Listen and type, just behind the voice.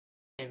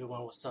Hey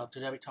everyone, what's up?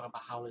 Today we're talking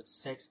about Howling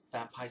 6,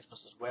 Vampires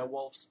vs.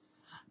 Werewolves.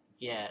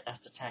 Yeah, that's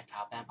the tag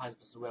title, Vampires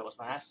vs. Werewolves.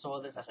 When I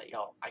saw this, I said,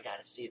 yo, I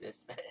gotta see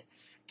this, man.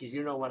 Because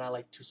you know when I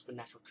like two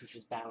supernatural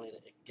creatures battling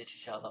against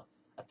each other,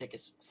 I think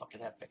it's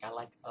fucking epic. I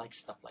like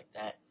stuff like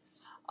that.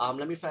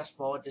 Let me fast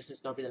forward. This is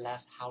gonna be the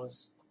last Howling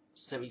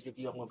series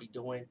review I'm gonna be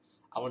doing.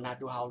 I will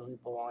not do Howling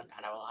Reborn,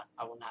 and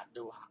I will not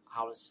do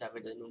Howling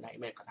 7, The New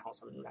Nightmare, because Howling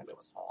 7, The New Nightmare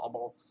was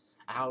horrible.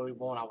 And Howling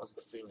Reborn, I wasn't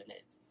feeling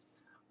it.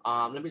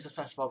 Let me just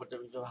fast forward to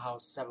the review of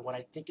House 7. What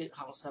I think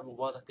House 7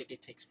 was, I think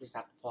it takes place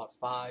after part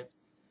 5,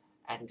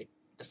 and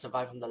the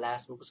survivor from the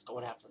last movie was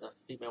going after the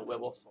female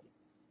werewolf from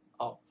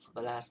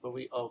the last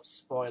movie. Oh,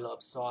 spoiler, I'm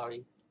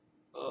sorry.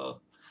 I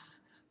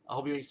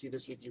hope you see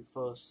this review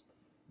first.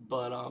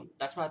 But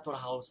that's what I thought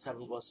House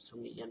 7 was to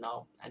me,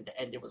 and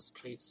the ending was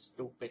pretty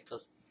stupid,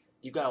 because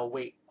you gotta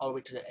wait all the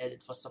way to the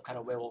end for some kind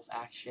of werewolf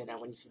action, and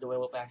when you see the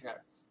werewolf action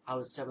at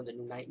House 7, The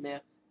New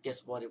Nightmare,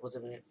 guess what, it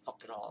wasn't even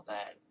fucking all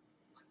that.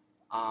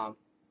 Um,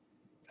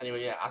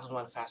 Anyway, yeah, I just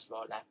want to fast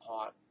forward that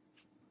part.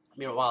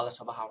 Meanwhile, let's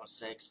talk about Howard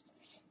 6.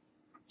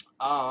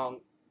 Um,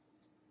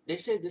 they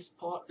say this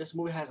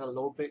movie has a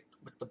little bit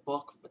with the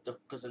book,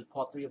 because in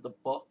part 3 of the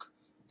book,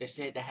 they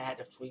said they had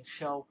the freak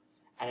show,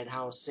 and in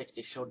Howard 6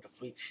 they showed the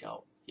freak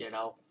show,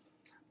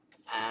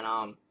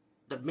 And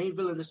the main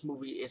villain in this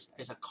movie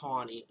is a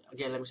carny.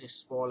 Again, let me say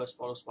spoiler.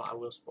 I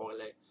will spoil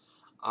it.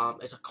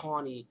 It's a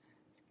carny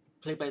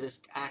played by this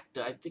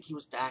actor. I think he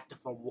was the actor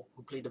who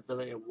played the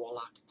villain in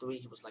Warlock 3.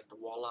 He was like the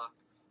Warlock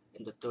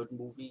in the 3rd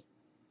movie,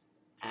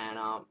 and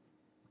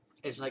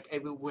it's like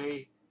every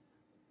way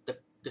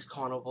this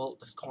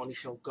carny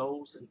show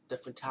goes in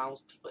different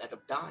towns, people end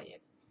up dying,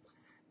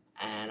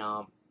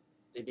 and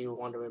they be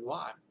wondering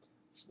why.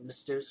 So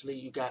mysteriously,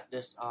 you got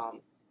this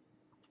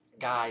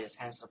guy, this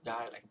handsome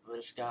guy, like a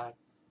British guy,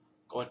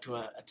 going to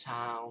a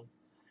town.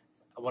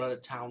 One of the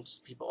town's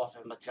people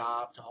offer him a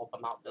job to help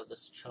him out build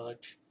this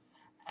church,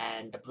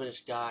 and the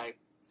British guy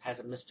has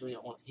a mystery.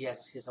 He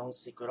has his own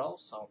secret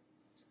also.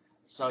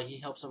 So he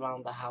helps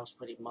around the house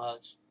pretty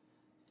much.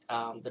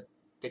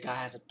 The guy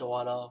has a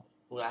daughter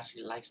who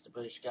actually likes the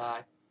British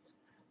guy.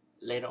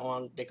 Later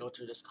on, they go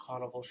to this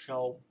carnival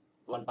show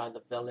run by the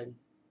villain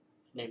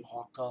named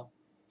Hawker,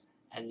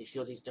 and you see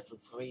all these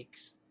different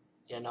freaks,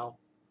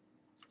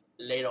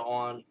 Later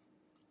on,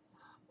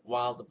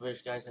 while the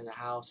British guy's in the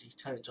house, he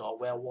turned into a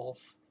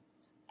werewolf,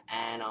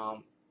 and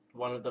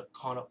one of the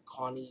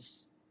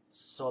carnies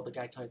saw the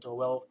guy turn into a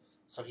werewolf,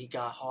 so he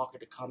got Hawker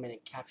to come in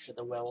and capture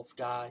the werewolf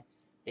guy.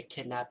 They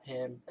kidnap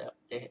him.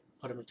 They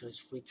put him into his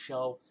freak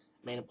show,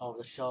 made him part of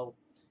the show.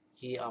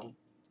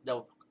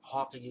 The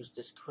Hawker used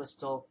this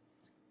crystal,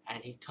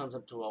 and he turns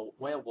into a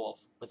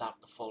werewolf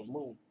without the full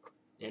moon,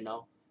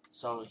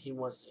 So he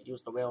wants to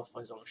use the werewolf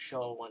for his own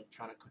show and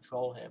trying to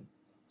control him.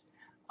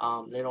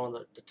 Later on,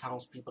 the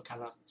townspeople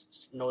kind of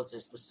notice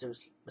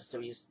this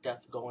mysterious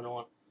death going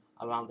on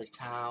around the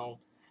town,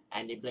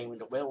 and they blame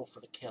the werewolf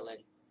for the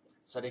killing.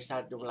 So they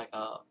started doing like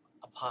a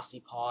posse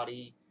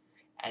party,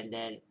 and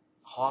then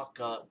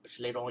Hawker, which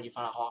later on you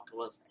find out Hawker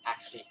was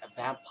actually a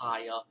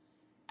vampire,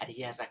 and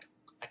he has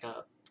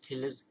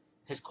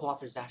his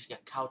coffin is actually a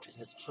couch in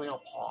his trailer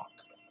park.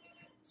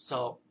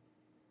 So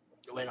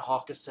when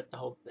Hawker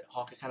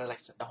kind of like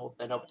set the whole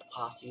thing up with the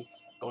posse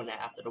going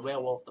after the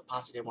werewolf, the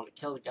posse didn't want to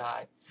kill the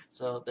guy,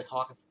 so the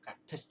Hawker got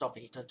pissed off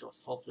and he turned into a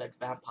full-fledged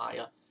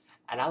vampire.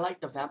 And I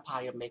like the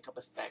vampire makeup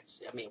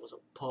effects. I mean, it was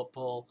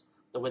purple,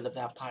 the way the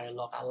vampire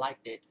looked, I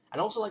liked it.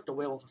 And I also liked the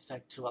werewolf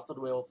effect too. I thought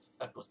the werewolf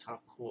effect was kind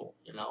of cool,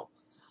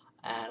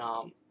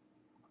 And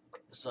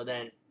so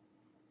then,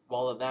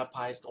 while the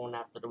vampire's going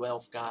after the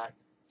werewolf guy,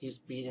 he's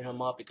beating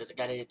him up because the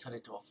guy didn't turn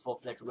into a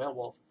full-fledged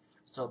werewolf.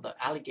 So the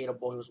alligator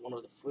boy, who was one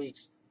of the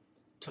freaks,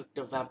 took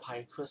the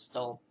vampire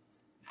crystal,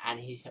 and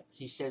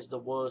he says the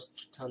words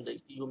to turn the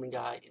human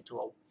guy into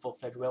a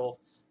full-fledged werewolf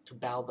to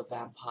battle the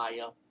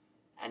vampire.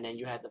 And then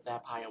you had the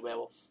vampire and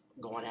werewolf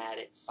going at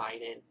it,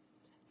 fighting.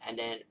 And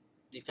then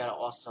you got an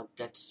awesome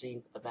death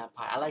scene with the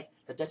vampire. I like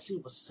the death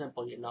scene was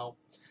simple,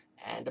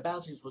 and the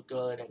battle scenes were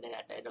good. And then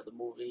at the end of the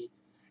movie,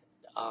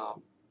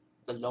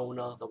 the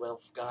loner, the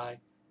werewolf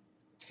guy,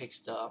 takes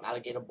the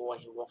alligator boy.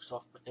 He walks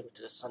off with him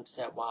into the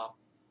sunset while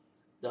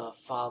the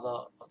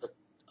father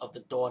of the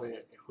daughter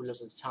who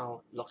lives in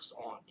town looks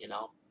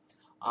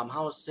on.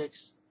 Howard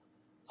 6,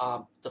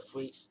 The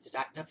Freaks is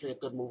definitely a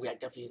good movie. I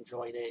definitely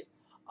enjoyed it.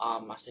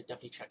 I said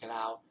definitely check it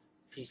out.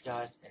 Peace,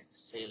 guys, and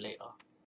see you later.